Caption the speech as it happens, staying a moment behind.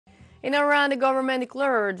In Iran, the government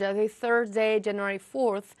declared the Thursday, January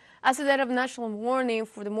 4th, as a day of national mourning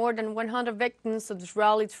for the more than 100 victims of the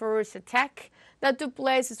Israeli terrorist attack that took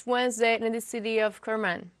place this Wednesday in the city of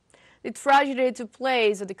Kerman. The tragedy took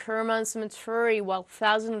place at the Kerman cemetery while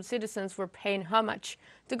thousands of citizens were paying homage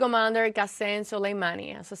to Commander Qasem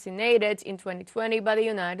Soleimani, assassinated in 2020 by the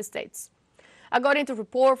United States. According to a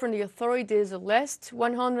report from the authorities, at least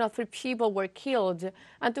 103 people were killed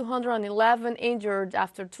and 211 injured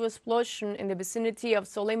after two explosions in the vicinity of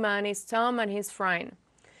Soleimani's tomb and his shrine.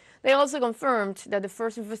 They also confirmed that the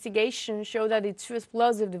first investigation showed that the two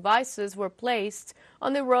explosive devices were placed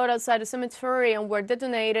on the road outside the cemetery and were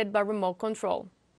detonated by remote control.